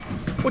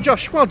Well,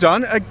 Josh, well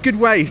done. A good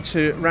way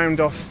to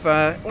round off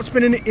what's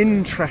been an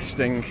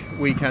interesting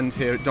weekend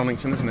here at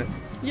Donington, isn't it?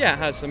 Yeah, it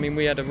has. I mean,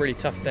 we had a really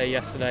tough day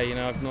yesterday. You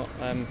know, I've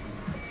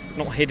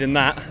not hidden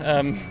that.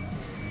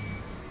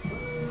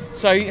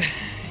 So, you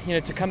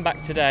know, to come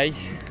back today,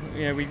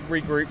 you know, we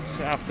regrouped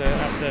after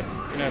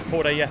you know, a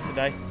poor day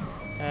yesterday.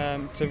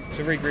 To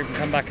regroup and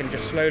come back and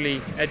just slowly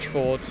edge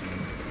forward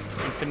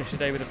and finish the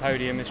day with a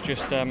podium is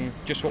just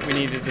what we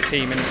need as a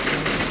team. And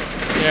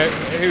you know,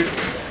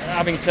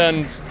 having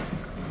turned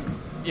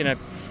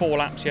 4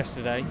 laps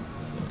yesterday,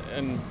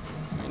 and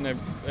you know,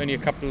 only a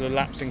couple of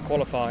laps in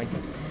qualifying,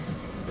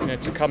 you know,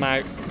 to come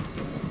out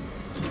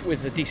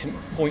with a decent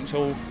points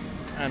haul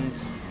and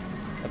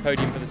a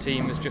podium for the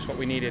team is just what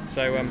we needed.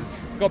 So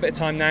we've got a bit of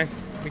time now.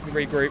 We can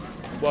regroup,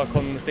 work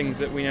on the things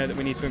that we know that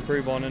we need to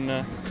improve on,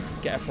 and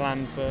get a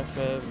plan for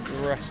the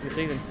rest of the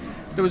season.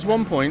 There was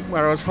one point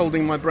where I was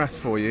holding my breath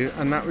for you,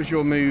 and that was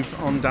your move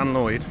on Dan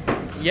Lloyd.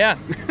 Yeah.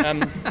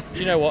 Do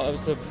you know what? It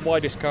was the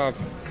widest car I've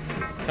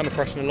come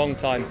across in a long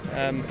time.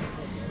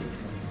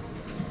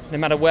 No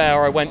matter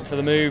where I went for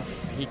the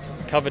move, he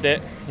covered it.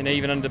 You know,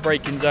 even under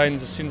braking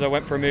zones, as soon as I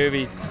went for a move,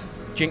 he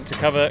jinked to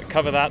cover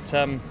that.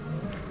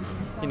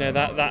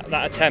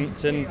 That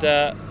attempt, and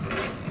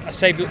I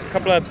saved a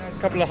couple of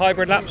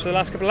hybrid laps for the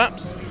last couple of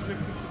laps,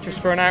 just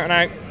for an out and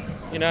out,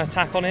 you know,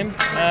 attack on him.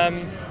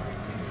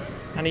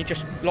 And he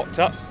just locked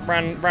up,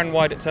 ran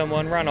wide at turn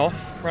 1, ran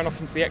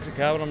off into the exit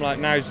curve, and I'm like,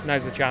 now's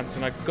the chance,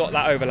 and I got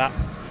that overlap.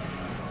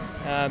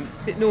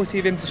 Bit naughty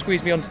of him to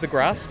squeeze me onto the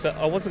grass, but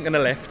I wasn't going to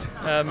lift,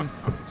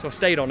 so I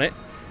stayed on it,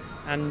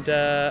 and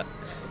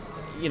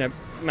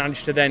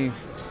managed to then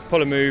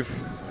pull a move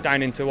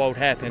down into old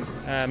hairpin.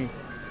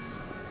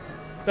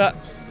 But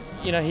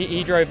you know,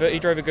 he drove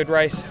a good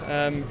race.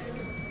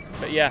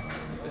 But yeah,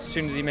 as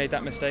soon as he made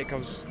that mistake, I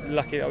was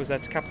lucky that I was there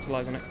to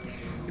capitalise on it.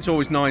 It's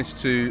always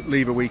nice to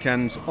leave a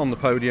weekend on the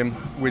podium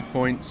with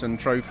points and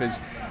trophies.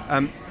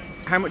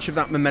 How much of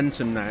that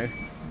momentum now,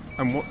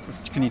 and what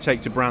can you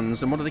take to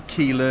Brands, and what are the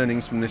key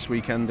learnings from this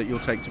weekend that you'll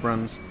take to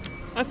Brands?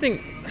 I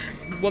think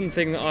one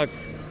thing that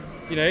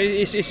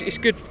it's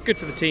good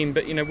for the team,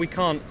 but you know, we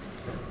can't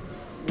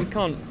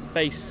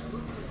base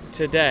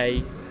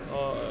today,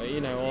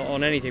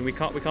 on anything. We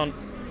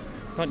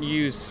can't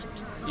use,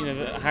 you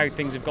know, how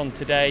things have gone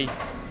today,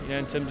 you know,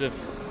 in terms of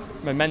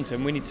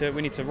momentum. We need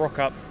to rock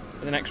up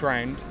in the next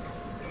round,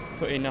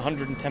 put in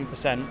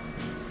 110%,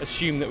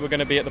 assume that we're going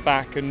to be at the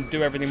back, and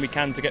do everything we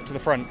can to get to the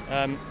front.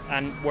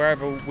 And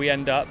wherever we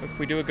end up, if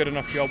we do a good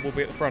enough job, we'll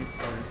be at the front.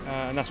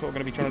 And that's what we're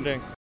going to be trying to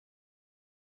do.